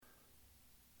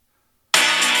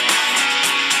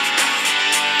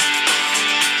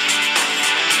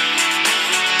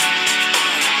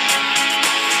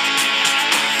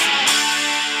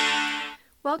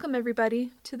Welcome,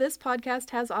 everybody, to This Podcast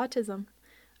Has Autism.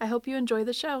 I hope you enjoy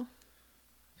the show.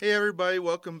 Hey, everybody.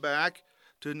 Welcome back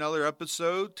to another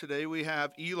episode. Today we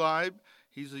have Eliab.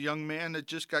 He's a young man that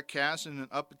just got cast in an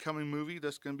up-and-coming movie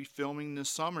that's going to be filming this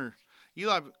summer.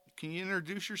 Eliab, can you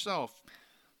introduce yourself?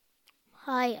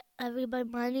 Hi, everybody.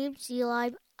 My name's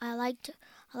Eliab. I like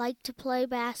to play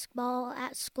basketball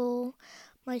at school.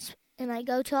 And I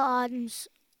go to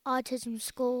autism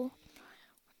school.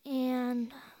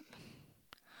 And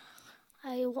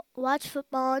I watch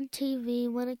football on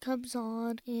TV when it comes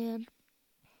on. And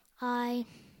I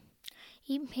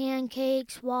eat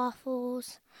pancakes,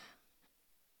 waffles,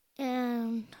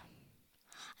 and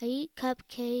I eat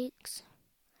cupcakes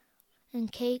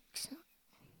and cakes.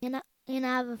 And I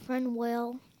have a friend,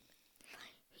 Will.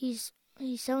 He's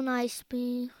so nice to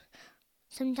me.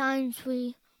 Sometimes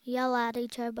we yell at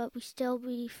each other, but we still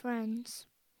be friends.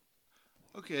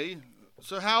 Okay,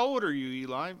 so how old are you,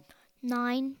 Eli?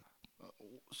 9.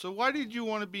 So why did you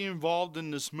want to be involved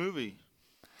in this movie?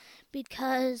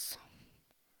 Because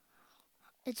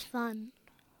it's fun.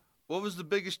 What was the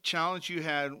biggest challenge you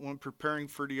had when preparing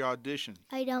for the audition?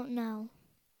 I don't know.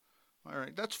 All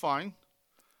right, that's fine.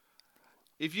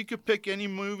 If you could pick any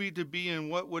movie to be in,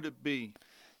 what would it be?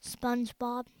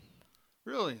 SpongeBob.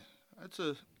 Really? That's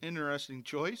an interesting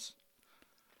choice.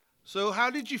 So how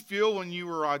did you feel when you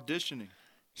were auditioning?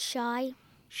 Shy.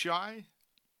 Shy?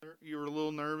 You were a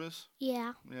little nervous?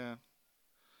 Yeah. Yeah.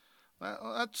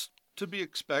 That's to be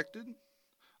expected.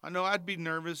 I know I'd be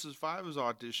nervous if I was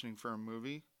auditioning for a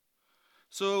movie.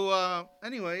 So,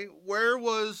 anyway, where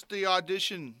was the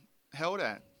audition held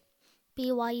at?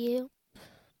 BYU.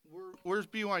 Where's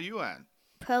BYU at?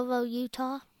 Provo,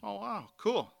 Utah. Oh, wow.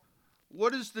 Cool.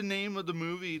 What is the name of the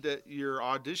movie that you're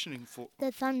auditioning for?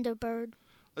 The Thunderbird.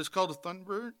 It's called The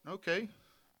Thunderbird? Okay.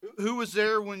 Who was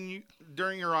there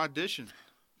during your audition?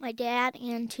 My dad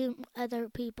and 2 other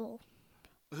people.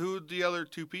 Who were the other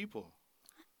 2 people?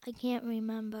 I can't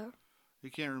remember.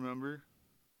 You can't remember?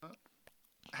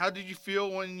 How did you feel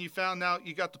when you found out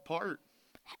you got the part?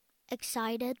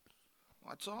 Excited.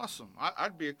 That's awesome.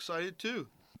 I'd be excited too.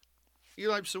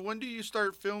 Eli, so when do you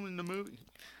start filming the movie?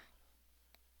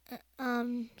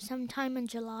 Sometime in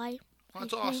July.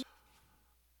 That's awesome.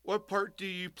 What part do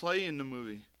you play in the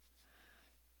movie?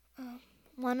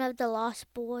 One of the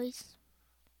Lost Boys.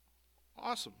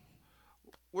 Awesome.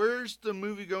 Where's the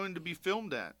movie going to be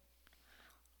filmed at?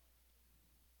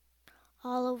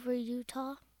 All over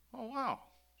Utah. Oh, wow.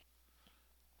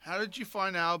 How did you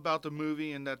find out about the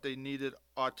movie and that they needed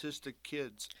autistic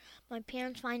kids? My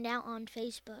parents find out on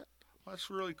Facebook. That's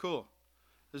really cool.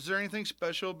 Is there anything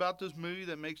special about this movie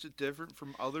that makes it different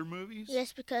from other movies?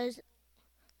 Yes, because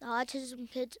the autism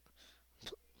kids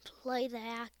play the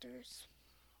actors.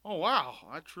 Oh, wow.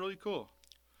 That's really cool.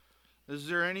 Is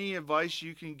there any advice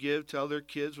you can give to other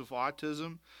kids with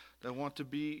autism that want to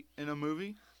be in a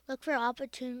movie? Look for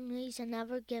opportunities and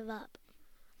never give up.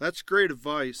 That's great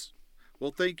advice.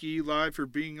 Well, thank you, Eli, for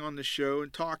being on the show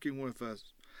and talking with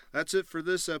us. That's it for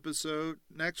this episode.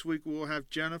 Next week, we'll have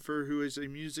Jennifer, who is a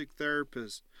music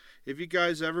therapist. If you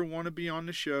guys ever want to be on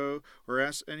the show or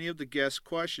ask any of the guests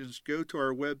questions, go to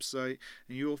our website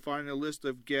and you will find a list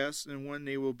of guests and when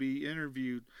they will be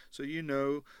interviewed, so you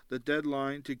know the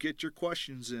deadline to get your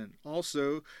questions in.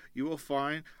 Also, you will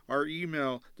find our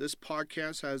email,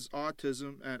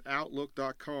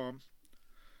 thispodcasthasautism@outlook.com.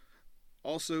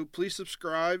 Also, please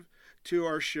subscribe to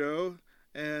our show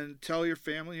and tell your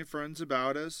family and friends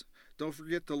about us. Don't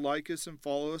forget to like us and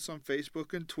follow us on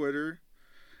Facebook and Twitter.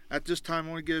 At this time,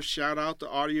 I want to give a shout out to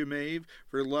Audio Mave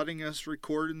for letting us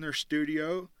record in their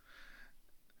studio.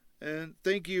 And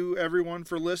thank you, everyone,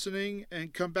 for listening,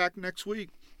 and come back next week.